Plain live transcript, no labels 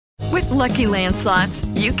Lucky Land Slots,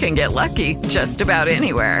 you can get lucky just about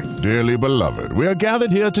anywhere. Dearly beloved, we are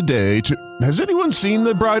gathered here today to... Has anyone seen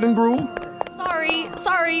the bride and groom?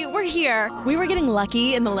 Sorry, we're here. We were getting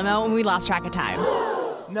lucky in the limo and we lost track of time.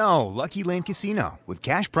 No, Lucky Land Casino, with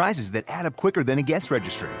cash prizes that add up quicker than a guest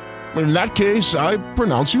registry. In that case, I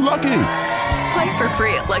pronounce you lucky. Play for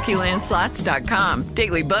free at LuckyLandSlots.com.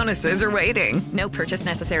 Daily bonuses are waiting. No purchase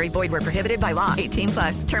necessary. Void where prohibited by law.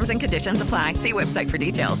 18+. Terms and conditions apply. See website for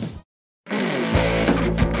details.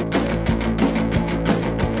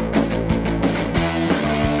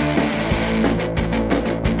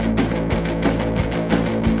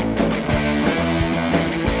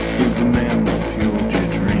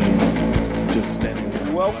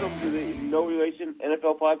 Welcome to the No Relation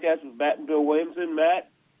NFL podcast with Matt and Bill Williamson.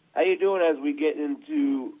 Matt, how you doing as we get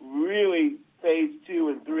into really phase 2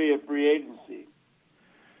 and 3 of free agency?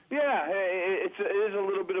 Yeah, it is a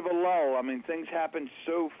little bit of a lull. I mean, things happen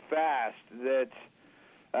so fast that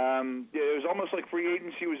it was almost like free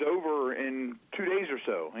agency was over in 2 days or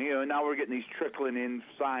so. You know, now we're getting these trickling in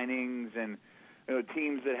signings and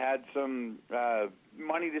teams that had some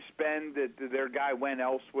money to spend that their guy went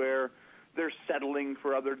elsewhere. They're settling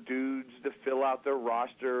for other dudes to fill out their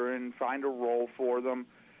roster and find a role for them.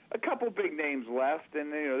 A couple big names left,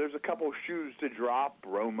 and there's a couple shoes to drop,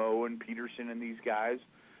 Romo and Peterson and these guys.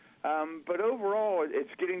 But overall,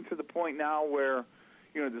 it's getting to the point now where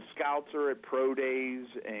the scouts are at pro days,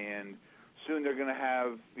 and soon they're going to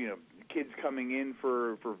have kids coming in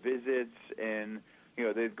for visits, and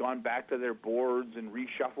they've gone back to their boards and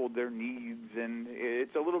reshuffled their needs, and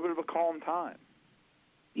it's a little bit of a calm time.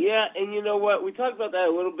 Yeah, and you know what? We talked about that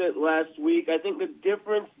a little bit last week. I think the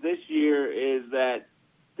difference this year is that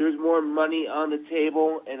there's more money on the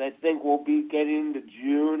table, and I think we'll be getting to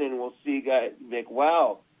June, and we'll see guys like,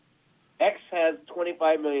 wow, X has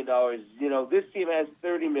 $25 million. This team has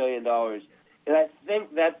 $30 million. And I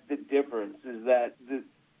think that's the difference, is that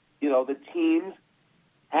the teams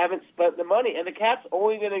haven't spent the money, and the cap's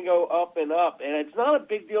only going to go up and up. And it's not a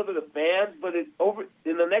big deal to the fans, but it's over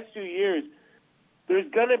in the next 2 years. There's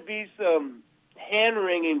going to be some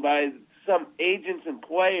hand-wringing by some agents and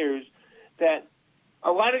players that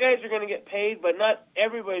a lot of guys are going to get paid, but not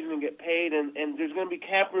everybody's going to get paid, and there's going to be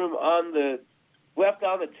cap room left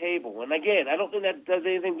on the table. And, again, I don't think that does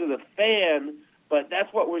anything to the fan, but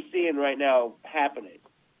that's what we're seeing right now happening.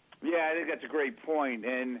 Yeah, I think that's a great point.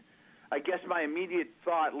 And I guess my immediate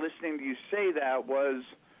thought listening to you say that was,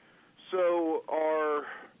 so are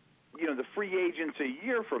 – the free agents a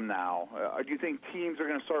year from now, do you think teams are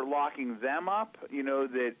going to start locking them up,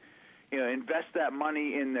 that, invest that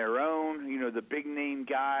money in their own, the big-name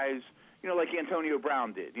guys, like Antonio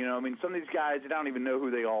Brown did. Some of these guys, I don't even know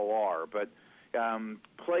who they all are, but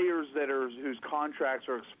players whose contracts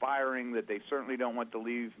are expiring that they certainly don't want to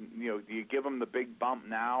leave, do you give them the big bump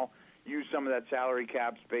now, use some of that salary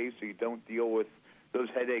cap space so you don't deal with those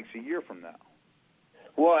headaches a year from now?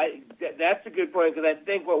 Well, that's a good point, because I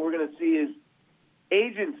think what we're going to see is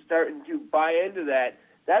agents starting to buy into that.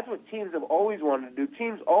 That's what teams have always wanted to do.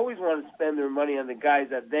 Teams always want to spend their money on the guys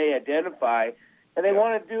that they identify, and they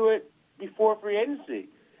want to do it before free agency.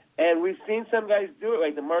 And we've seen some guys do it,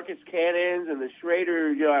 like the Marcus Cannons and the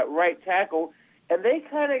Schrader at right tackle, and they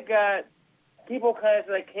kind of got – people kind of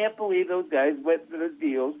said, I can't believe those guys went for those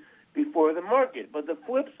deals before the market. But the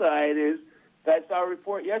flip side is, I saw a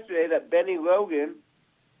report yesterday that Benny Logan –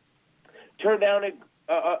 turned down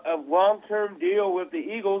a long-term deal with the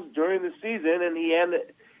Eagles during the season, and he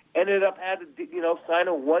ended up having to sign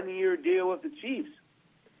a one-year deal with the Chiefs.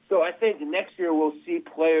 So I think next year we'll see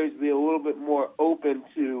players be a little bit more open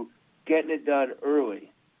to getting it done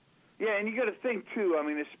early. Yeah, and you got to think too.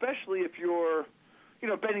 Especially if you're,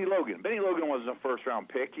 Benny Logan. Benny Logan wasn't a first-round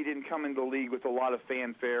pick. He didn't come into the league with a lot of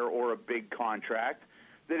fanfare or a big contract.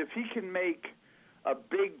 That if he can make a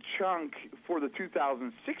big chunk for the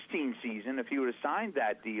 2016 season, if he would have signed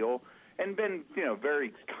that deal and been,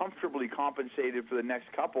 very comfortably compensated for the next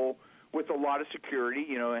couple with a lot of security,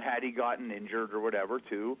 had he gotten injured or whatever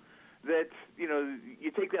too, that,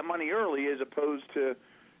 you take that money early as opposed to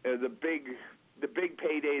the big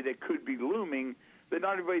payday that could be looming that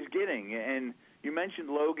not everybody's getting. And you mentioned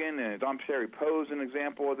Logan, and Dom Poe's an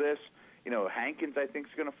example of this. Hankins, I think,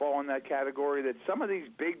 is going to fall in that category, that some of these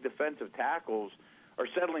big defensive tackles are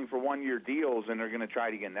settling for one-year deals and are going to try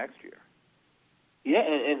it again next year. Yeah,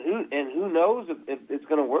 and who knows if it's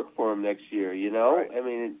going to work for him next year, Right.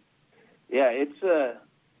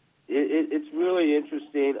 It's really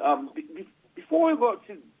interesting. Before we go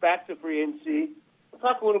back to free agency, we'll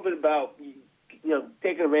talk a little bit about,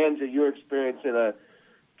 taking advantage of your experience in a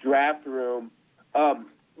draft room.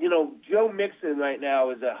 Joe Mixon right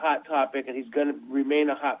now is a hot topic, and he's going to remain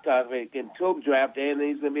a hot topic until draft day, and then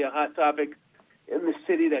he's going to be a hot topic in the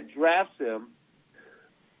city that drafts him.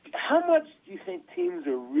 How much do you think teams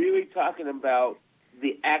are really talking about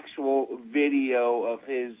the actual video of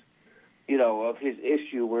his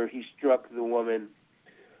issue where he struck the woman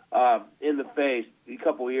in the face a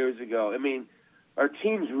couple of years ago? I mean, are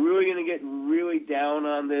teams really going to get really down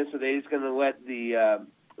on this, or are they just going to let the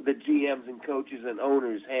GMs and coaches and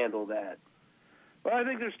owners handle that? Well, I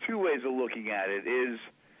think there's two ways of looking at it.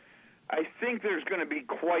 I think there's going to be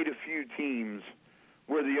quite a few teams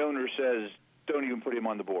where the owner says, don't even put him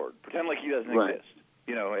on the board. Pretend like he doesn't exist.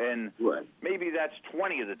 And maybe that's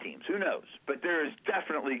 20 of the teams. Who knows? But there is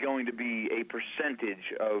definitely going to be a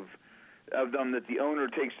percentage of them that the owner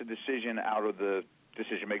takes the decision out of the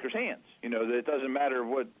decision-maker's hands. That it doesn't matter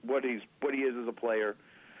what he is as a player.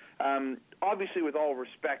 Obviously, with all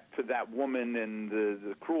respect to that woman and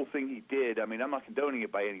the cruel thing he did, I mean, I'm not condoning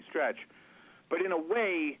it by any stretch. But in a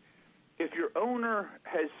way, if your owner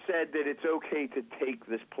has said that it's okay to take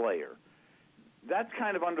this player, that's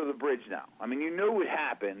kind of under the bridge now. I mean, it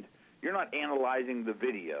happened. You're not analyzing the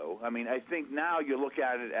video. I mean, I think now you look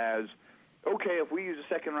at it as, okay, if we use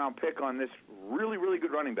a second-round pick on this really, really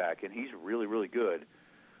good running back, and he's really, really good,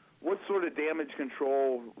 what sort of damage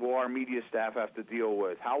control will our media staff have to deal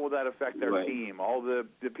with? How will that affect our team? All the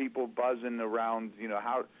people buzzing around,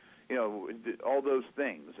 all those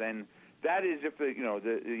things. And that is if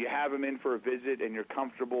you have him in for a visit and you're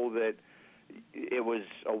comfortable that it was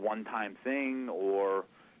a one-time thing, or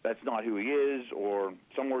that's not who he is, or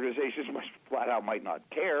some organizations flat out might not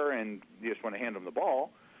care and you just want to hand him the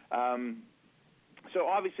ball. So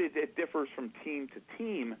obviously it differs from team to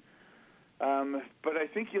team. But I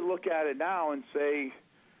think you look at it now and say,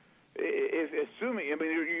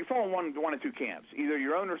 you fall in one of two camps. Either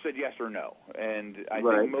your owner said yes or no, and I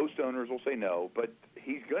think most owners will say no, but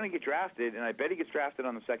he's going to get drafted, and I bet he gets drafted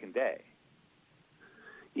on the second day.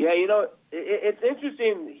 Yeah, it's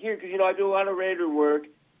interesting here because, I do a lot of Raider work,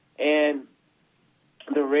 and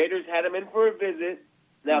the Raiders had him in for a visit.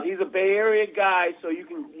 Now, he's a Bay Area guy, so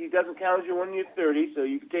he doesn't count as you when you're 30, so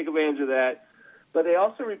you can take advantage of that. But they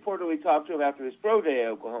also reportedly talked to him after his pro day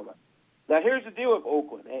at Oklahoma. Now, here's the deal with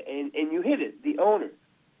Oakland, and you hit it, the owner.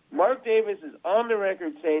 Mark Davis is on the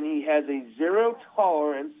record saying he has a zero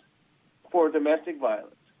tolerance for domestic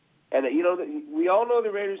violence. And, we all know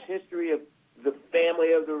the Raiders' history of the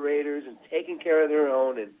family of the Raiders and taking care of their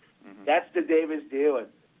own, and that's the Davis deal. And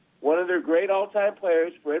one of their great all-time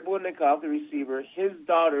players, Fred Bludnikoff, the receiver, his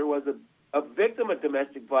daughter was a victim of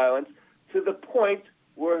domestic violence to the point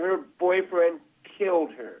where her boyfriend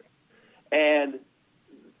killed her. And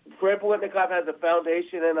Fred Bludnikoff has a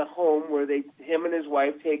foundation and a home where him and his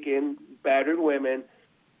wife take in battered women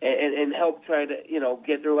and help try to,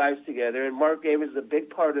 get their lives together. And Mark Davis is a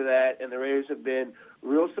big part of that, and the Raiders have been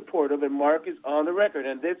real supportive, and Mark is on the record.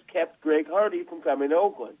 And this kept Greg Hardy from coming to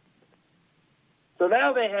Oakland. So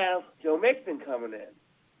now they have Joe Mixon coming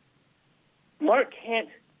in. Mark can't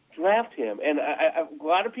draft him. And a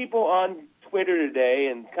lot of people on Twitter today,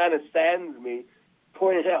 and kind of saddens me,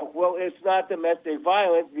 pointed out, well, it's not domestic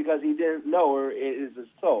violence because he didn't know her, it is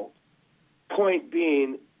assault. Point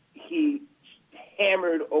being, he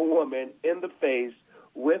hammered a woman in the face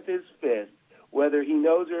with his fist. Whether he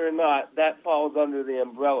knows her or not, that falls under the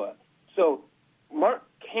umbrella. So Mark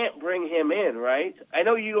can't bring him in, right? I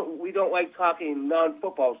know we don't like talking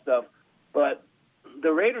non-football stuff, but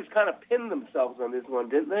the Raiders kind of pinned themselves on this one,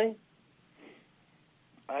 didn't they?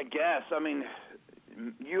 I guess. I mean,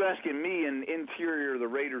 you asking me an interior of the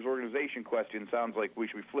Raiders organization question sounds like we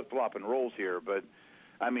should be flip-flopping roles here. But,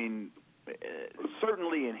 I mean,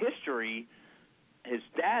 certainly in history, his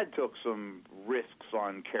dad took some risks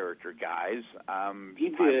on character guys. He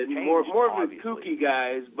did. More of the kooky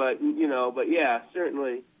guys, but yeah,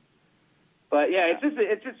 certainly. But yeah,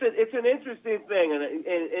 it's an interesting thing, and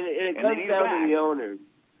it comes down to the owners.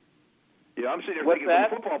 Yeah, I'm sitting there thinking from a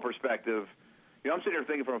football perspective.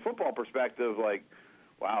 From a football perspective, like,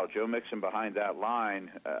 wow, Joe Mixon behind that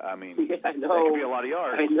line. I mean, I know. That could be a lot of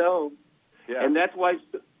yards. I know. Yeah. And that's why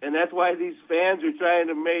these fans are trying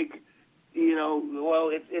to make,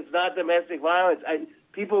 it's not domestic violence.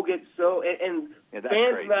 People get so, and fans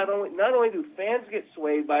crazy. not only do fans get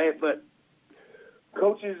swayed by it, but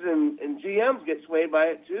coaches and GMs get swayed by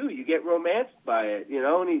it too. You get romanced by it,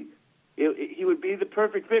 and he would be the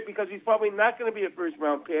perfect fit because he's probably not going to be a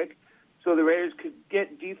first-round pick. So the Raiders could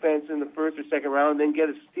get defense in the first or second round and then get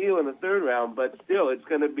a steal in the third round. But still, it's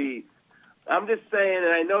going to be – I'm just saying,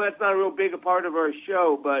 and I know that's not a real big a part of our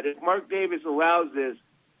show, but if Mark Davis allows this,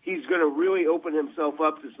 he's going to really open himself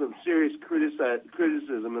up to some serious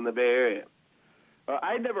criticism in the Bay Area.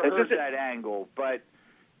 I never heard that angle, but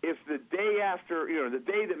if the day after, the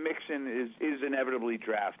day that Mixon is inevitably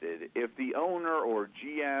drafted, if the owner or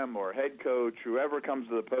GM or head coach, whoever comes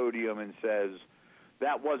to the podium and says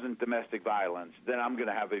that wasn't domestic violence, then I'm going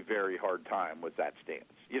to have a very hard time with that stance.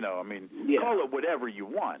 Call it whatever you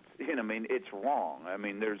want. It's wrong.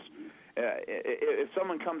 There's if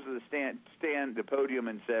someone comes to the podium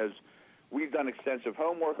and says, we've done extensive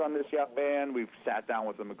homework on this young man, we've sat down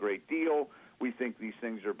with him a great deal, we think these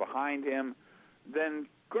things are behind him, then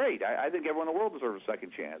great. I think everyone in the world deserves a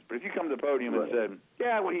second chance. But if you come to the podium and said,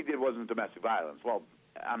 yeah, what he did wasn't domestic violence, well,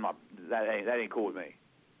 I'm not. That ain't cool with me.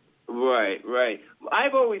 Right.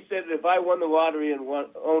 I've always said that if I won the lottery and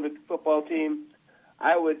owned a football team,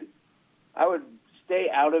 I would stay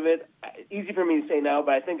out of it. Easy for me to say now,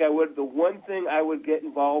 but I think I would. The one thing I would get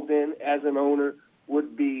involved in as an owner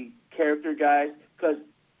would be character guys, because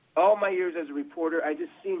all my years as a reporter, I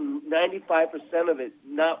just seen 95% of it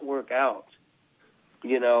not work out.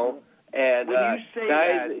 And when you say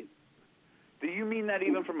guys, that, do you mean that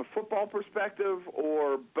even from a football perspective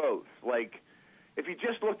or both? Like, if you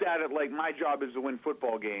just looked at it like my job is to win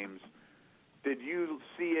football games, did you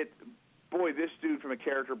see it, boy, this dude from a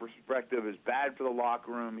character perspective is bad for the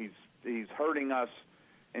locker room, he's hurting us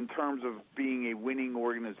in terms of being a winning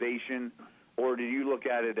organization, or do you look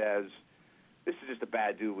at it as this is just a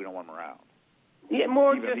bad dude, we don't want him around? Yeah,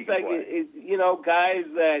 more just like, guys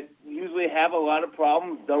that usually have a lot of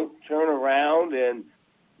problems don't turn around, and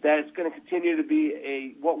that it's going to continue to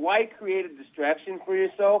be why create a distraction for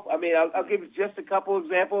yourself? I'll give you just a couple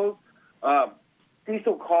examples.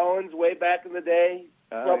 Cecil Collins way back in the day,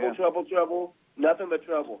 trouble, nothing but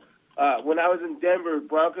trouble. When I was in Denver,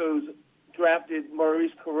 Broncos drafted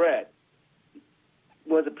Maurice Clarett.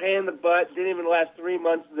 Was a pain in the butt, didn't even last 3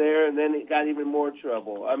 months there, and then it got even more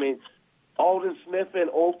trouble. Alden Smith in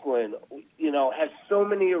Oakland, has so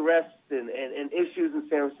many arrests and issues in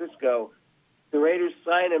San Francisco. The Raiders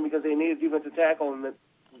signed him because they needed a defensive tackle, and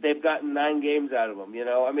they've gotten 9 games out of him,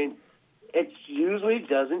 It usually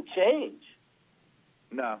doesn't change.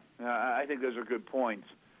 No, I think those are good points.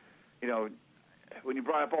 When you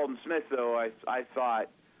brought up Alden Smith, though, I thought,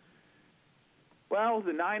 well,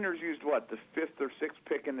 the Niners used, the 5th or 6th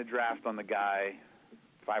pick in the draft on the guy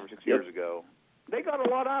 5 or 6 years ago. They got a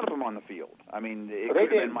lot out of him on the field. It could have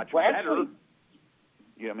been much better.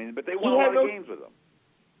 But they won a lot of games with him.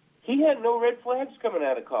 He had no red flags coming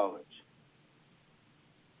out of college.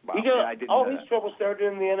 Wow, all his trouble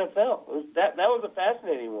started in the NFL. That was a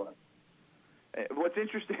fascinating one. What's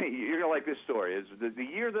interesting, you're going to like this story, is the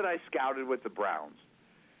year that I scouted with the Browns,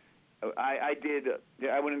 I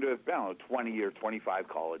went into, 20 or 25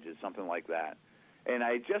 colleges, something like that. And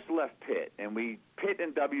I just left Pitt, and Pitt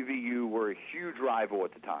and WVU were a huge rival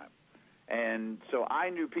at the time. And so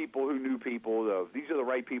I knew people who knew people. These are the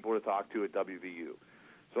right people to talk to at WVU.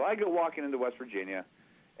 So I go walking into West Virginia,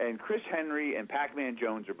 and Chris Henry and Pac-Man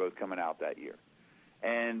Jones are both coming out that year.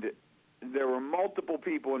 And there were multiple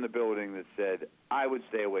people in the building that said, I would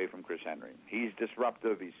stay away from Chris Henry. He's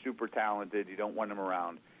disruptive. He's super talented. You don't want him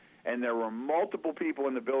around. And there were multiple people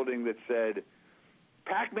in the building that said,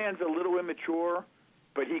 Pac-Man's a little immature,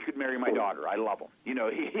 but he could marry my daughter. I love him.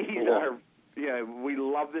 We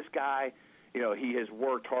love this guy. He has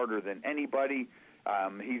worked harder than anybody.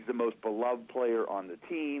 He's the most beloved player on the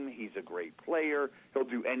team. He's a great player. He'll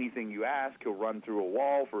do anything you ask. He'll run through a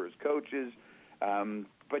wall for his coaches.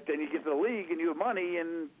 But then you get to the league and you have money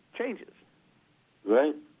and changes.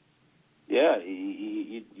 Right. Yeah,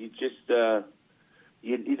 you just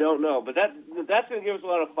you don't know. But that's going to give us a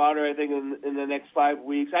lot of fodder, I think, in the next 5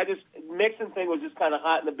 weeks. Mixon thing was just kind of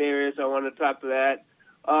hot in the Bay Area, so I wanted to talk to that.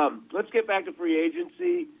 Let's get back to free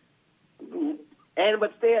agency.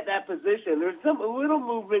 But stay at that position. There's a little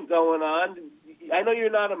movement going on. I know you're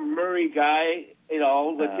not a Murray guy at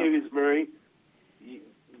all, Latavius Murray.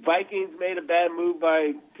 Vikings made a bad move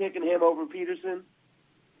by picking him over Peterson?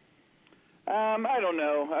 I don't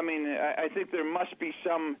know. I think there must be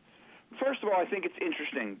some. First of all, I think it's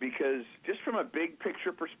interesting because just from a big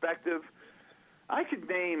picture perspective, I could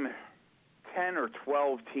name 10 or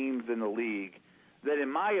 12 teams in the league that,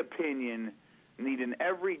 in my opinion, need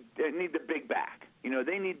the big back.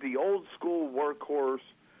 They need the old school workhorse,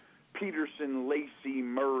 Peterson, Lacey,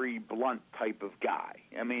 Murray, Blunt type of guy.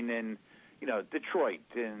 Detroit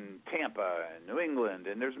and Tampa and New England,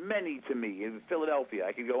 and there's many to me. In Philadelphia,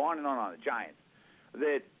 I could go on and on. The Giants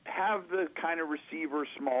that have the kind of receiver,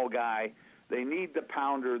 small guy. They need the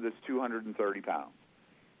pounder that's 230 pounds.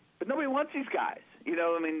 But nobody wants these guys.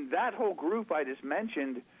 That whole group I just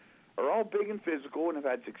mentioned are all big and physical and have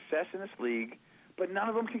had success in this league, but none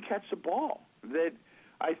of them can catch the ball. That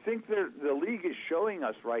I think the league is showing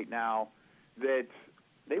us right now that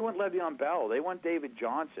they want Le'Veon Bell. They want David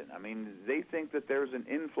Johnson. I mean, they think that there's an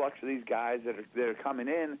influx of these guys that are coming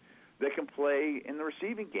in that can play in the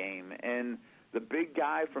receiving game. And the big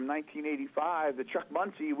guy from 1985, the Chuck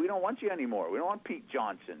Muncie, we don't want you anymore. We don't want Pete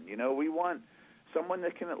Johnson. We want someone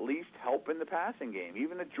that can at least help in the passing game,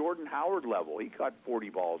 even at Jordan Howard level. He caught 40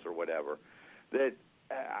 balls or whatever. That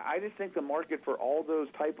I just think the market for all those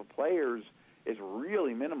type of players is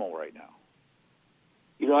really minimal right now.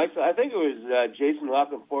 I think it was Jason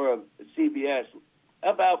Lockenfora of CBS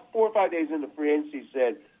about 4 or 5 days into free agency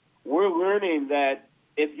said, we're learning that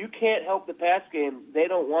if you can't help the pass game, they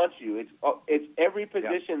don't want you. It's every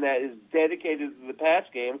position that is dedicated to the pass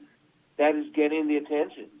game that is getting the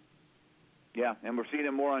attention. Yeah, and we're seeing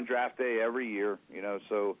it more on draft day every year,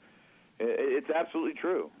 so it's absolutely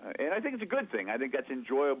true. And I think it's a good thing. I think that's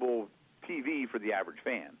enjoyable TV for the average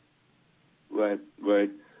fan. Right.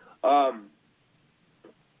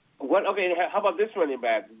 Okay, how about this running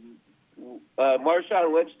back?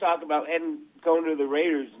 Marshawn Lynch talked about going to the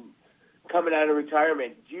Raiders and coming out of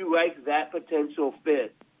retirement. Do you like that potential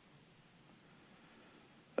fit?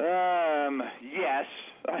 Yes.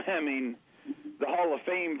 I mean, the Hall of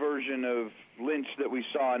Fame version of Lynch that we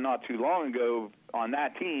saw not too long ago on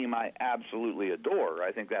that team, I absolutely adore.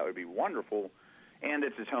 I think that would be wonderful, and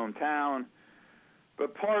it's his hometown.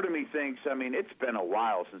 But part of me thinks, it's been a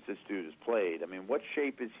while since this dude has played. What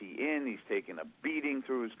shape is he in? He's taken a beating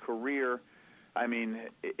through his career.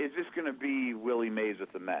 Is this going to be Willie Mays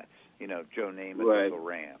with the Mets? Joe Namath with the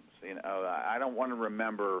Rams? I don't want to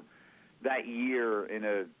remember that year in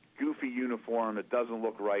a goofy uniform that doesn't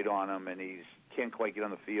look right on him, and he can't quite get on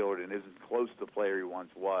the field and isn't close to the player he once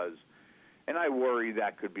was. And I worry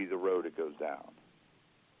that could be the road it goes down.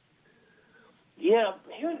 Yeah,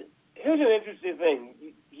 here's an interesting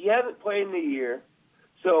thing. He hasn't played in a year.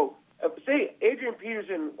 So, say Adrian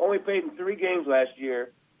Peterson only played in 3 games last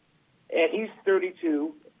year, and he's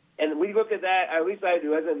 32. And we look at that, at least I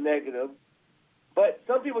do, as a negative. But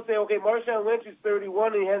some people say, okay, Marshawn Lynch is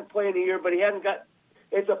 31 and he hasn't played in a year, but he hasn't got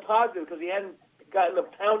 – it's a positive because he hadn't gotten a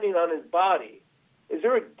pounding on his body. Is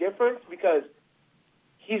there a difference because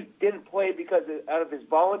he didn't play because out of his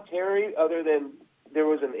voluntary other than there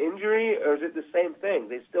was an injury, or is it the same thing?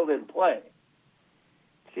 They still didn't play.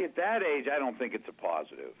 See, at that age, I don't think it's a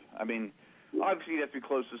positive. Obviously, you have to be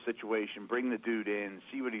close to the situation, bring the dude in,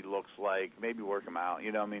 see what he looks like, maybe work him out,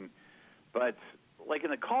 But, like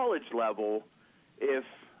in the college level, if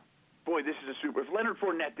Leonard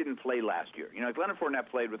Fournette didn't play last year, if Leonard Fournette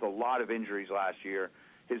played with a lot of injuries last year,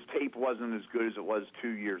 his tape wasn't as good as it was 2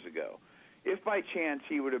 years ago. If by chance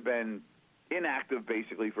he would have been inactive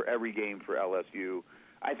basically for every game for LSU,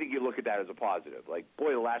 I think you look at that as a positive. Like,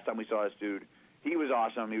 boy, the last time we saw this dude, he was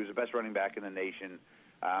awesome. He was the best running back in the nation.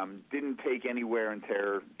 Didn't take any wear and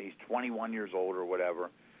tear. He's 21 years old or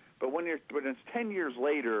whatever. But when it's 10 years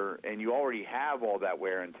later and you already have all that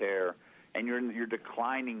wear and tear and you're in your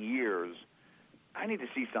declining years, I need to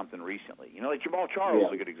see something recently. Like Jamal Charles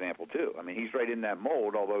is a good example too. He's right in that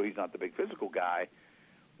mold, although he's not the big physical guy.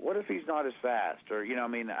 What if he's not as fast? Or,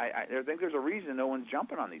 I think there's a reason no one's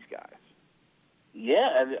jumping on these guys.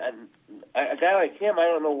 Yeah, and a guy like him, I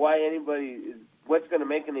don't know what's going to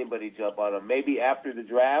make anybody jump on him. Maybe after the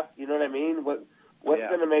draft, you know what I mean? What's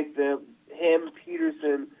going to make him,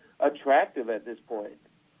 Peterson, attractive at this point?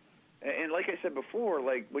 And like I said before,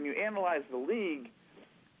 like when you analyze the league,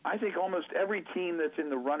 I think almost every team that's in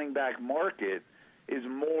the running back market is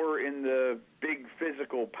more in the big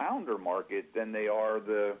physical pounder market than they are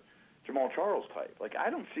the Jamal Charles type. Like, I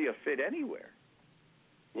don't see a fit anywhere.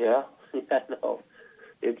 Yeah, no.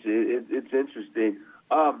 It's interesting.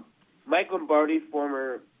 Mike Lombardi,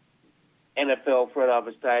 former NFL front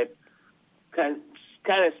office type, kind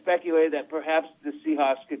of speculated that perhaps the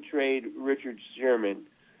Seahawks could trade Richard Sherman.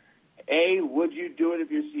 A, would you do it if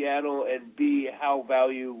you're Seattle? And B,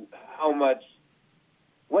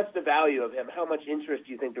 what's the value of him? How much interest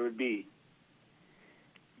do you think there would be?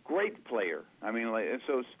 Great player.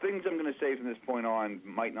 So things I'm going to say from this point on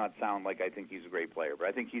might not sound like I think he's a great player, but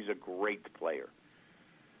I think he's a great player.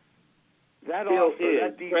 That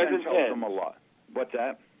defense helps him a lot. What's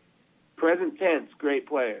that? Present tense, great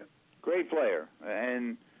player. Great player.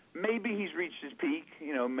 And maybe he's reached his peak,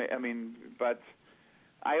 but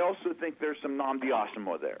I also think there's some Nnamdi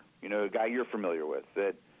Asomugha there, a guy you're familiar with,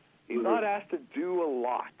 that he's not asked to do a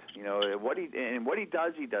lot. What he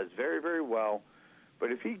does very, very well.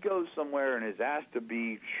 But if he goes somewhere and is asked to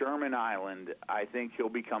be Sherman Island, I think he'll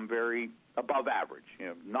become very above average,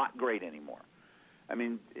 not great anymore. I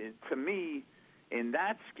mean, to me, in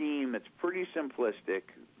that scheme, it's pretty simplistic.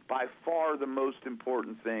 By far the most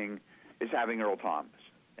important thing is having Earl Thomas.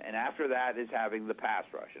 And after that is having the pass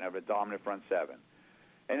rush and have a dominant front seven.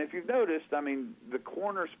 And if you've noticed, I mean, the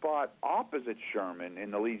corner spot opposite Sherman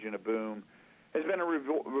in the Legion of Boom has been a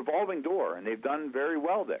revolving door, and they've done very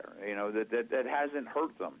well there. You know, that hasn't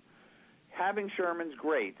hurt them. Having Sherman's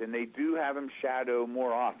great, and they do have him shadow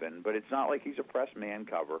more often, but it's not like he's a press man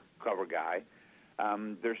cover guy.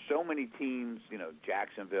 There's so many teams, you know,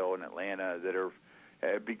 Jacksonville and Atlanta, that are,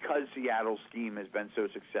 because Seattle's scheme has been so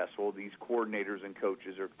successful, these coordinators and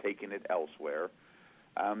coaches are taking it elsewhere.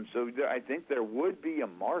 I think there would be a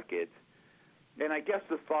market, and I guess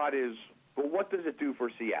the thought is, well, what does it do for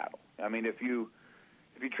Seattle? I mean, if you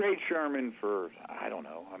trade Sherman for, I don't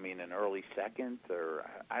know, I mean, an early second, or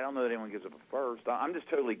I don't know that anyone gives up a first. I'm just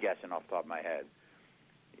totally guessing off the top of my head.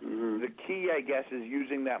 Mm-hmm. The key, I guess, is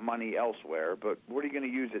using that money elsewhere, but what are you going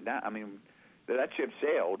to use it now? I mean, that ship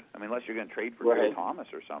sailed. I mean, unless you're going to trade for Joe Thomas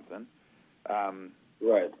or something.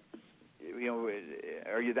 Right. You know,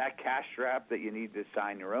 are you that cash strapped that you need to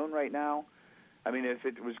sign your own right now? I mean, if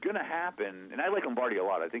it was going to happen, and I like Lombardi a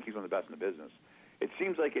lot. I think he's one of the best in the business. It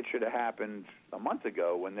seems like it should have happened a month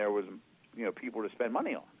ago when there was, you know, people to spend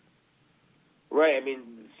money on. Right. I mean,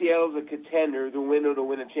 Seattle's a contender. The window to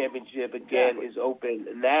win a championship, again, is open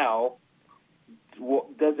now.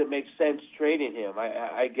 Does it make sense trading him?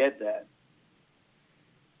 I get that.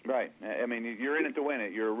 Right. I mean, you're in it to win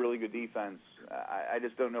it. You're a really good defense. I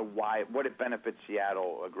just don't know what it benefits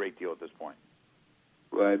Seattle a great deal at this point.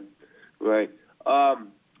 Right.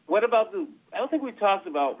 What about I don't think we talked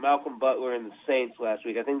about Malcolm Butler and the Saints last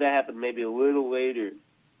week. I think that happened maybe a little later.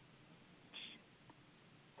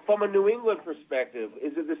 From a New England perspective,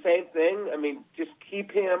 is it the same thing? I mean, just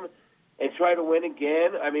keep him and try to win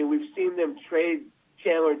again? I mean, we've seen them trade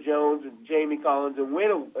Chandler Jones and Jamie Collins and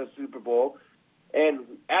win a Super Bowl. And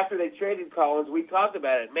after they traded Collins, we talked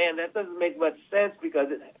about it. Man, that doesn't make much sense because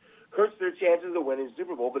it hurts their chances of winning the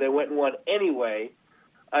Super Bowl, but they went and won anyway.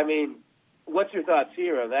 I mean, what's your thoughts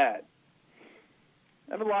here on that?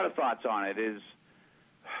 I have a lot of thoughts on it.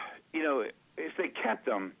 You know, if they kept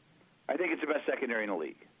them, I think it's the best secondary in the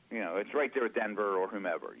league. You know, it's right there with Denver or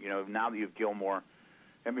whomever. You know, now that you have Gilmore.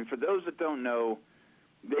 I mean, for those that don't know,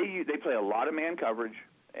 they play a lot of man coverage,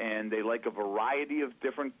 and they like a variety of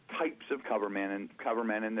different types of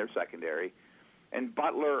covermen in their secondary. And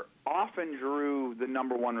Butler often drew the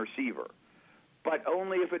number one receiver, but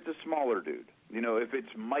only if it's a smaller dude. You know, if it's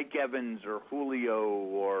Mike Evans or Julio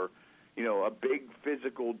or, you know, a big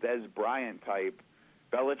physical Des Bryant type,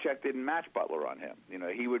 Belichick didn't match Butler on him. You know,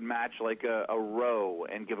 he would match like a Rowe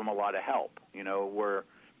and give him a lot of help, you know, where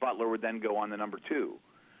Butler would then go on the number two.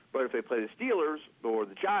 But if they play the Steelers or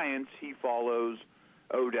the Giants, he follows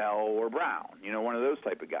Odell or Brown, you know, one of those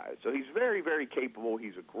type of guys. So he's very, very capable.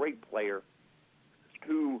 He's a great player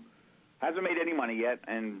who hasn't made any money yet,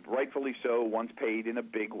 and rightfully so, once paid in a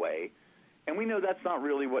big way. And we know that's not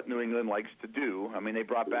really what New England likes to do. I mean, they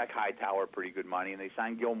brought back Hightower pretty good money, and they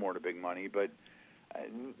signed Gilmore to big money, but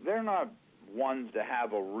they're not ones to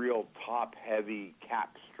have a real top-heavy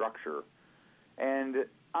cap structure. And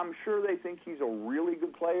I'm sure they think he's a really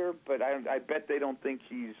good player, but I bet they don't think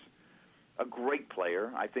he's a great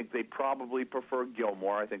player. I think they probably prefer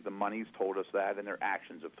Gilmore. I think the money's told us that, and their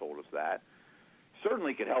actions have told us that.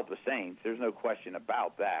 Certainly could help the Saints. There's no question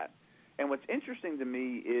about that. And what's interesting to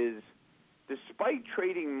me is, despite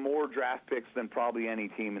trading more draft picks than probably any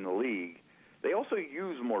team in the league, they also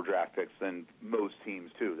use more draft picks than most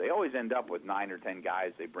teams, too. They always end up with 9 or 10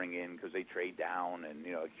 guys they bring in because they trade down and,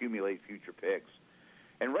 you know, accumulate future picks.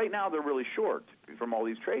 And right now they're really short from all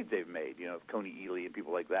these trades they've made, you know, Coney Ealy and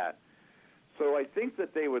people like that. So I think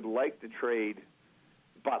that they would like to trade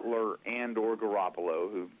Butler and or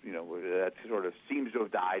Garoppolo, who, you know, that sort of seems to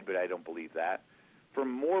have died, but I don't believe that, for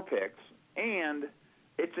more picks. And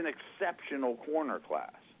it's an exceptional corner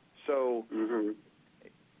class. So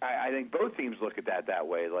I think both teams look at that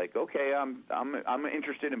way. Like, okay, I'm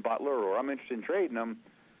interested in Butler or I'm interested in trading him,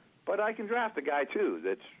 but I can draft a guy, too,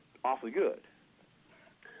 that's awfully good.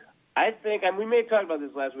 I think, and we may have talked about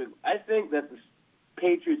this last week, I think that the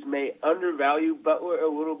Patriots may undervalue Butler a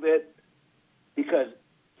little bit because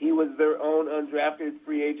he was their own undrafted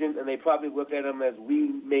free agent, and they probably look at him as, we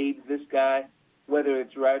made this guy, whether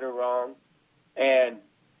it's right or wrong. And,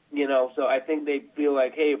 you know, so I think they feel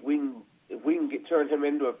like, hey, if we can turn him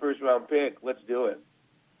into a first-round pick, let's do it.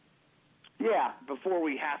 Yeah, before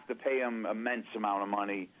we have to pay him immense amount of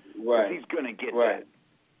money, right? He's going to get that.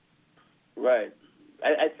 Right.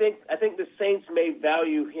 I think the Saints may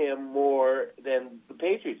value him more than the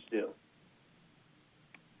Patriots do.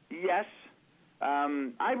 Yes,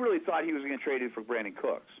 I really thought he was going to trade it for Brandon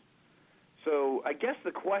Cooks. So I guess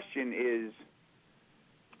the question is,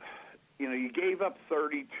 you gave up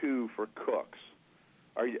 32 for Cooks.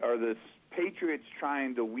 Are the Patriots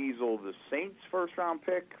trying to weasel the Saints' first-round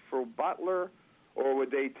pick for Butler, or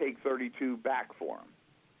would they take 32 back for him?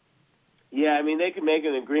 Yeah, I mean, they could make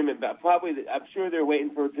an agreement, but probably, I'm sure they're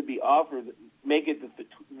waiting for it to be offered, make it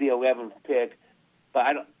the 11th pick, but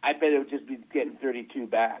I bet it would just be getting 32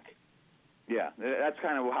 back. Yeah, that's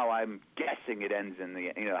kind of how I'm guessing it ends in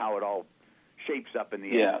the, how it all shapes up in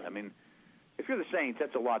the end. I mean, if you're the Saints,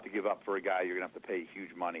 that's a lot to give up for a guy you're going to have to pay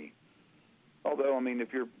huge money. Although, I mean,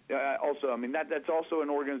 if you're that's also an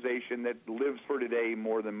organization that lives for today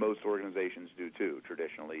more than most organizations do too,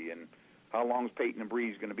 traditionally. And how long is Peyton and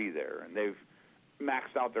Breeze going to be there? And they've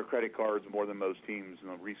maxed out their credit cards more than most teams in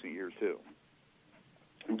the recent years too.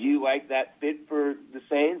 Do you like that fit for the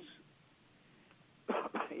Saints?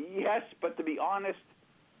 Yes, but to be honest,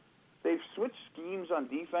 they've switched schemes on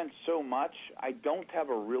defense so much, I don't have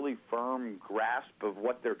a really firm grasp of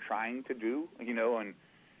what they're trying to do, and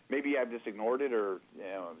maybe I've just ignored it, or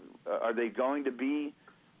are they going to be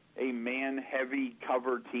a man-heavy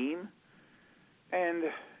cover team? And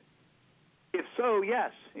if so,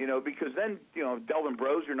 yes, because then, Delvin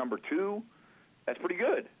Breaux's your number 2. That's pretty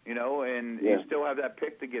good, and you still have that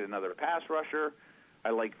pick to get another pass rusher. I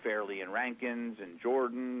like Fairley and Rankins and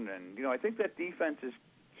Jordan, and, I think that defense is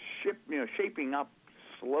shaping up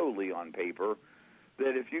slowly on paper,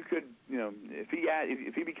 that if you could,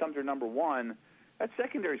 if he becomes your number 1, that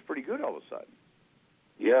secondary is pretty good all of a sudden.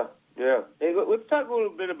 Yeah. Hey, let's talk a little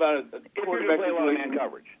bit about if you're going to play a lot of man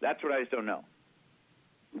coverage. That's what I just don't know.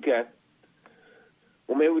 Okay.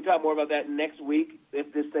 Well, maybe we talk more about that next week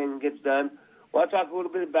if this thing gets done. Well, I'll talk a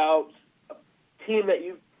little bit about a team that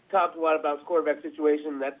you've talked a lot about, its quarterback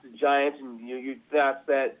situation. That's the Giants, and you thought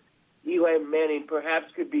that Eli Manning perhaps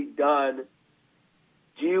could be done.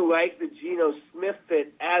 Do you like the Geno Smith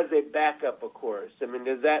fit as a backup, of course? I mean,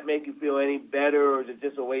 does that make you feel any better, or is it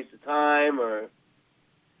just a waste of time? Or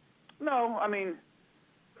no, I mean,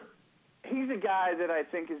 he's a guy that I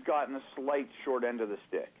think has gotten a slight short end of the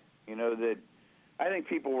stick. That I think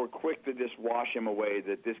people were quick to just wash him away,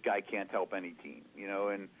 that this guy can't help any team,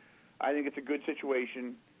 and I think it's a good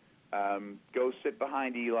situation. Go sit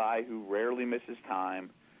behind Eli, who rarely misses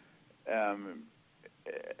time. I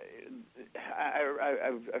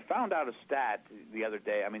found out a stat the other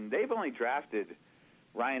day. I mean, they've only drafted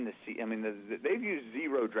Ryan Nassib. I mean, they've used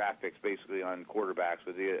 0 draft picks basically on quarterbacks,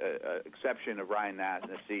 with the exception of Ryan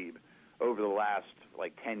Nassib, over the last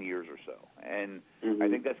 10 years or so. And I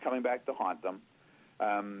think that's coming back to haunt them.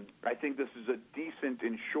 I think this is a decent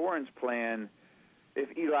insurance plan if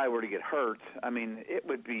Eli were to get hurt. I mean, it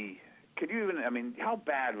would be. How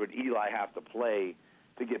bad would Eli have to play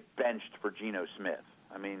to get benched for Geno Smith?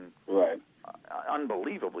 I mean,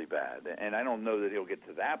 unbelievably bad, and I don't know that he'll get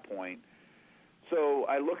to that point. So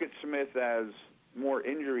I look at Smith as more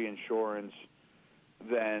injury insurance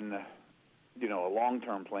than, a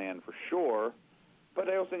long-term plan for sure, but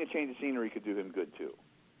I also think a change of scenery could do him good too.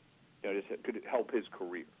 Just could help his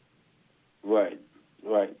career. Right.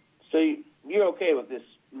 So you're okay with this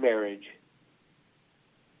marriage?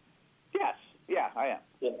 Yes. Yeah, I am.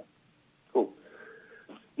 Yeah. Cool.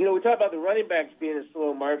 We talk about the running backs being a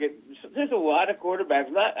slow market. There's a lot of quarterbacks,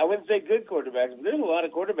 I wouldn't say good quarterbacks, but there's a lot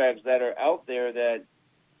of quarterbacks that are out there that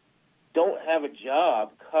don't have a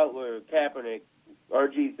job. Cutler, Kaepernick,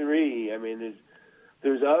 RG3. I mean,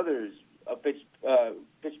 there's others.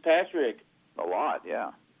 Fitzpatrick. A lot,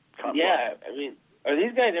 yeah. Cutler. Yeah, I mean, are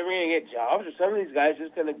these guys ever going to get jobs? Are some of these guys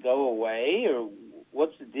just going to go away, or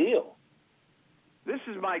what's the deal? This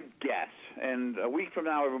is my guess, and a week from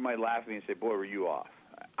now everyone might laugh at me and say, boy, were you off.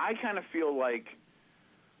 I kind of feel like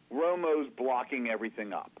Romo's blocking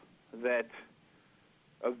everything up, that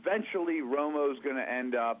eventually Romo's going to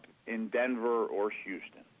end up in Denver or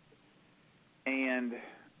Houston. And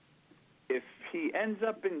if he ends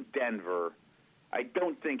up in Denver, I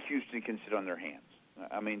don't think Houston can sit on their hands.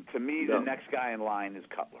 I mean, to me, the next guy in line is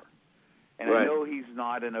Cutler. And I know he's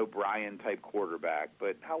not an O'Brien-type quarterback,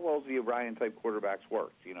 but how well has the O'Brien-type quarterbacks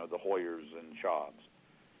worked? The Hoyers and Schaubs.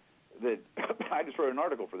 That I just wrote an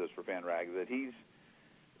article for this for FanRag, that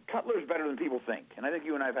Cutler's better than people think. And I think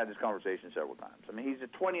you and I have had this conversation several times. I mean, he's the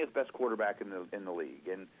 20th best quarterback in the league.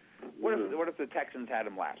 And what if the Texans had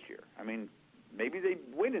him last year? I mean, maybe they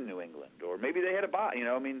win in New England, or maybe they had a bye.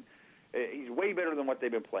 He's way better than what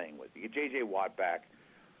they've been playing with. You get J.J. Watt back.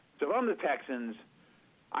 So if I'm the Texans,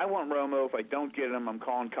 I want Romo. If I don't get him, I'm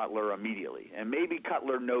calling Cutler immediately. And maybe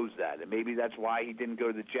Cutler knows that, and maybe that's why he didn't go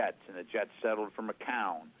to the Jets, and the Jets settled for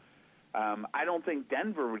McCown. I don't think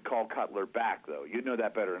Denver would call Cutler back, though. You'd know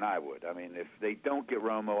that better than I would. I mean, if they don't get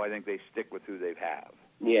Romo, I think they stick with who they have.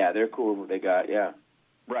 Yeah, they're cool with what they got, yeah.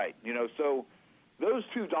 Right. So those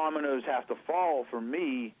two dominoes have to fall for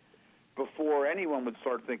me before anyone would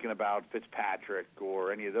start thinking about Fitzpatrick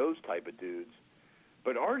or any of those type of dudes.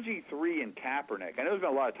 But RG3 and Kaepernick, I know there's been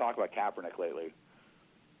a lot of talk about Kaepernick lately.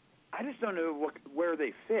 I just don't know where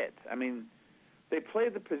they fit. I mean, they play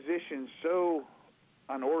the position so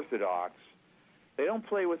unorthodox. They don't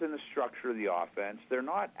play within the structure of the offense. They're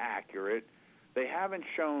not accurate. They haven't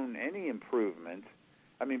shown any improvement.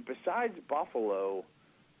 I mean, besides Buffalo,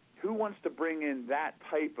 who wants to bring in that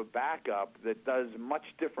type of backup that does much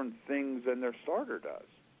different things than their starter does?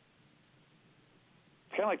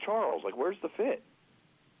 It's kind of like Charles. Like, where's the fit?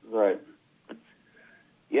 Right.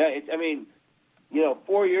 Yeah,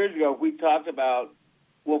 4 years ago, we talked about,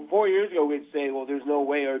 4 years ago, we'd say, well, there's no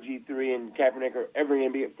way RG3 and Kaepernick are ever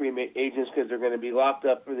going to be free agents because they're going to be locked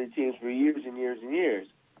up for the teams for years and years and years.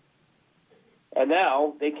 And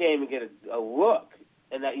now they can't even get a look,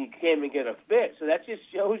 and that you can't even get a fit. So that just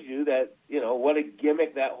shows you that, what a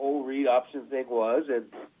gimmick that whole read option thing was. And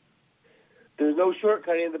there's no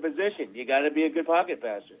shortcutting in the position. You got to be a good pocket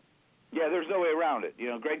passer. Yeah, there's no way around it.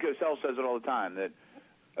 Greg Cosell says it all the time, that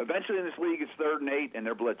eventually in this league it's 3rd and 8 and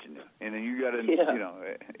they're blitzing you. And then you got to,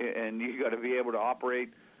 and you got to be able to operate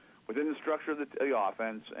within the structure of the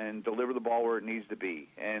offense and deliver the ball where it needs to be.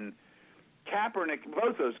 And Kaepernick,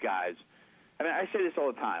 both those guys, I mean, I say this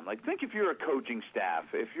all the time. Like, think if you're a coaching staff,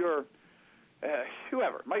 if you're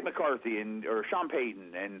whoever, Mike McCarthy or Sean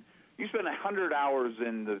Payton, and you spend 100 hours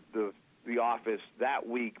in the office that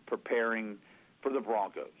week preparing for the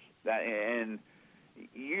Broncos, and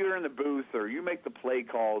you're in the booth or you make the play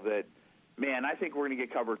call that, man, I think we're going to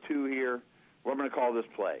get cover 2 here. We're going to call this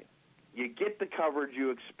play. You get the coverage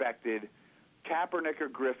you expected. Kaepernick or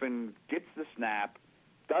Griffin gets the snap,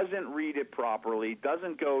 doesn't read it properly,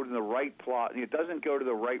 doesn't go to the right plot, doesn't go to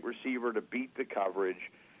the right receiver to beat the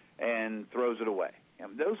coverage, and throws it away.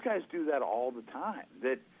 And those guys do that all the time.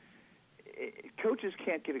 That coaches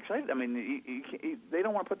can't get excited. I mean, they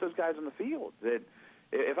don't want to put those guys on the field. That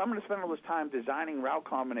if I'm going to spend all this time designing route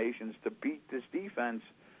combinations to beat this defense,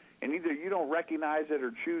 and either you don't recognize it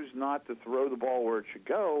or choose not to throw the ball where it should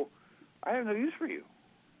go, I have no use for you.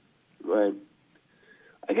 Right.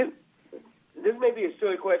 I guess this may be a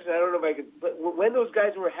silly question. I don't know if I could. But when those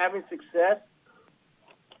guys were having success,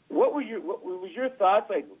 what was your thoughts?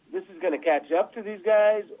 Like, this is going to catch up to these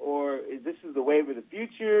guys, or this is the wave of the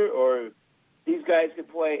future, or these guys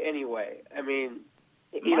could play anyway? I mean,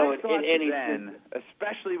 my thoughts then,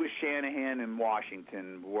 especially with Shanahan in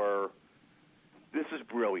Washington, were this is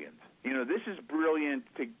brilliant. This is brilliant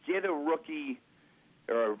to get a rookie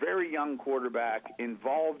or a very young quarterback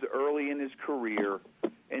involved early in his career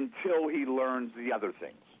until he learns the other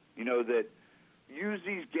things. That use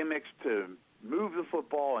these gimmicks to move the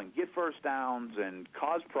football and get first downs and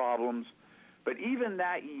cause problems. But even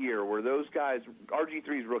that year where those guys,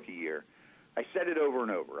 RG3's rookie year, I said it over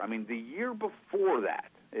and over. I mean, the year before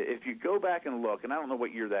that, if you go back and look, and I don't know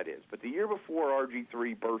what year that is, but the year before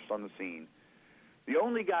RG3 burst on the scene, the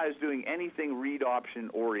only guys doing anything read option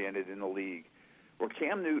oriented in the league were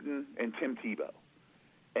Cam Newton and Tim Tebow.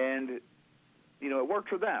 And, it worked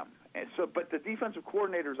for them. And so, but the defensive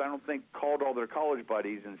coordinators, I don't think, called all their college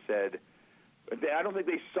buddies and said, I don't think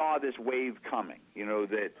they saw this wave coming,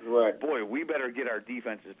 that, right. Boy, we better get our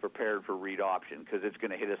defenses prepared for read option because it's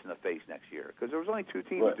going to hit us in the face next year. Because there was only 2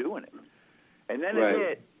 teams doing it. And then it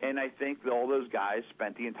hit, and I think that all those guys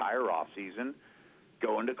spent the entire offseason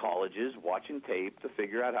going to colleges, watching tape to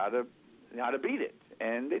figure out how to beat it.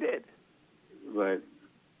 And they did. Right.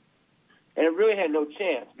 And it really had no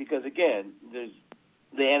chance because, again, the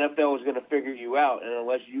NFL is going to figure you out, and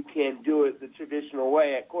unless you can do it the traditional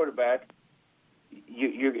way at quarterback,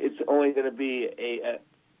 it's only going to be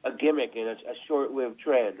a gimmick and a short-lived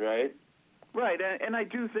trend, right? Right, and I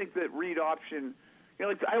do think that read option,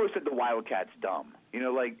 like I always said the Wildcat's dumb.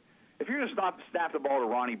 Like if you're going to snap the ball to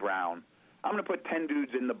Ronnie Brown, I'm going to put 10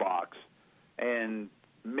 dudes in the box and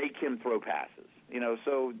make him throw passes.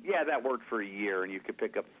 So, yeah, that worked for a year, and you could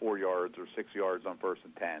pick up 4 yards or 6 yards on 1st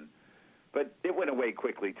and 10. But it went away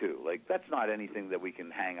quickly, too. Like, that's not anything that we can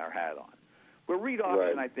hang our hat on. Where read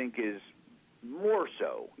option, I think, is more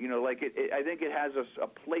so. I think it has a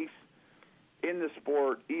place in the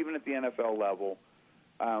sport, even at the NFL level.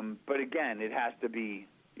 But, again, it has to be,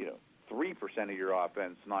 3% of your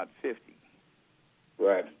offense, not 50.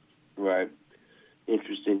 Right.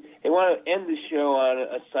 Interesting. I want to end the show on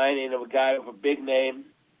a signing of a guy with a big name.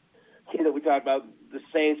 We talked about the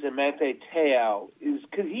Saints and Manti Te'o.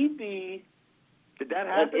 Could he be Did that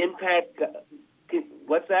happen? Impact.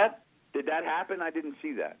 What's that? Did that happen? I didn't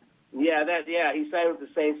see that. Yeah, he signed with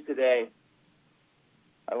the Saints today.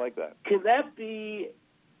 I like that. Can that be?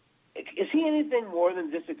 Is he anything more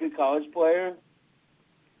than just a good college player?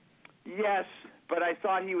 Yes, but I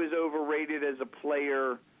thought he was overrated as a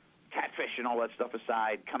player, catfish and all that stuff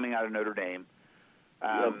aside, coming out of Notre Dame.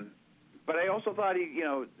 But I also thought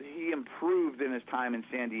he improved in his time in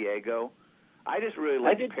San Diego. I just really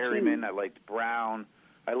liked Perryman. I liked Brown.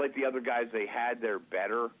 I liked the other guys they had there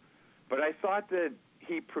better. But I thought that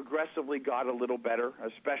he progressively got a little better,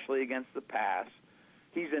 especially against the pass.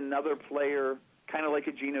 He's another player, kind of like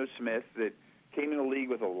a Geno Smith, that came in the league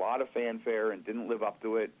with a lot of fanfare and didn't live up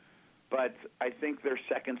to it. But I think their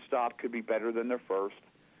second stop could be better than their first.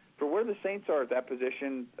 For where the Saints are at that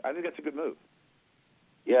position, I think that's a good move.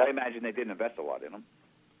 Yeah, I imagine they didn't invest a lot in him.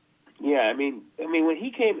 Yeah, I mean, when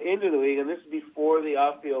he came into the league, and this is before the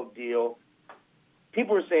off-field deal,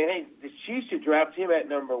 people were saying, "Hey, the Chiefs should draft him at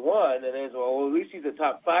number 1," and then, well, at least he's a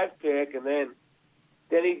top 5 pick. And then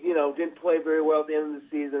he, didn't play very well at the end of the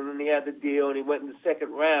season. And he had the deal, and he went in the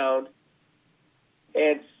second round.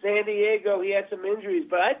 And San Diego, he had some injuries,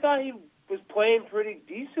 but I thought he was playing pretty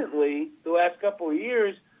decently the last couple of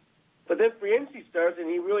years. But then free agency starts, and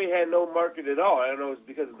he really had no market at all. I don't know if it's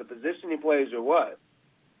because of the position he plays or what.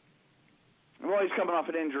 Well, he's coming off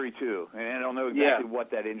an injury, too, and I don't know exactly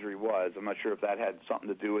what that injury was. I'm not sure if that had something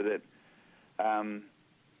to do with it. I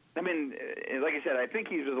mean, like I said, I think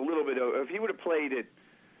he was a little bit – if he would have played at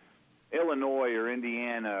Illinois or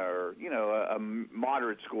Indiana or, a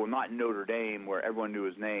moderate school, not Notre Dame where everyone knew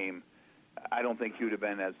his name, I don't think he would have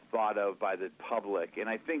been as thought of by the public. And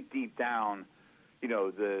I think deep down,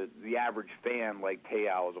 the average fan liked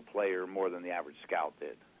Te'o as a player more than the average scout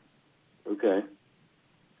did. Okay.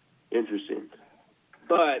 Interesting.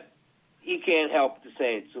 But he can't help the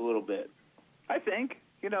Saints a little bit. I think.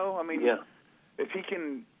 If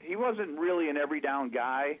he wasn't really an every down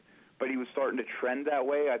guy, but he was starting to trend that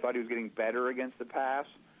way. I thought he was getting better against the pass.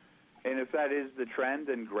 And if that is the trend,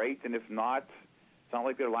 then great. And if not, it's not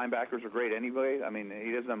like their linebackers are great anyway. I mean,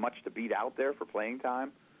 he doesn't have much to beat out there for playing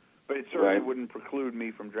time. But it certainly wouldn't preclude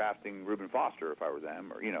me from drafting Reuben Foster if I were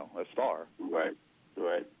them, or, a star. Right.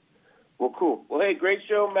 Well, cool. Well, hey, great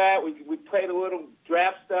show, Matt. We played a little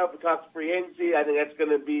draft stuff. We talked free agency. I think that's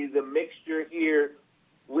going to be the mixture here,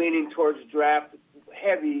 leaning towards draft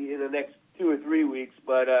heavy in the next 2 or 3 weeks.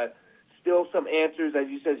 But still some answers, as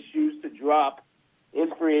you said, shoes to drop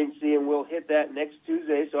in free agency, and we'll hit that next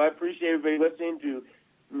Tuesday. So I appreciate everybody listening to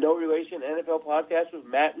No Relation NFL Podcast with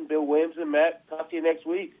Matt and Bill Williamson. Matt, talk to you next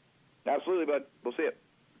week. Absolutely, bud. We'll see you.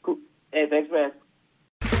 Cool. Hey, thanks, man.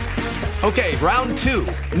 Okay, round 2.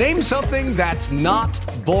 Name something that's not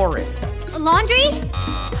boring. A laundry?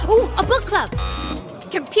 Ooh, a book club.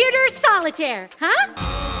 Computer solitaire, huh?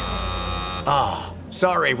 Ah,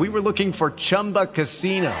 sorry, we were looking for Chumba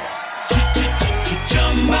Casino.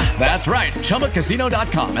 That's right,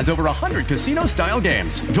 ChumbaCasino.com has over 100 casino-style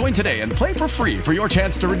games. Join today and play for free for your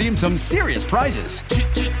chance to redeem some serious prizes.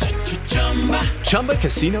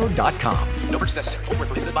 ChumbaCasino.com. No purchase necessary. Void where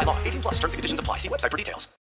prohibited by law. 18+. Terms and conditions apply. See website for details.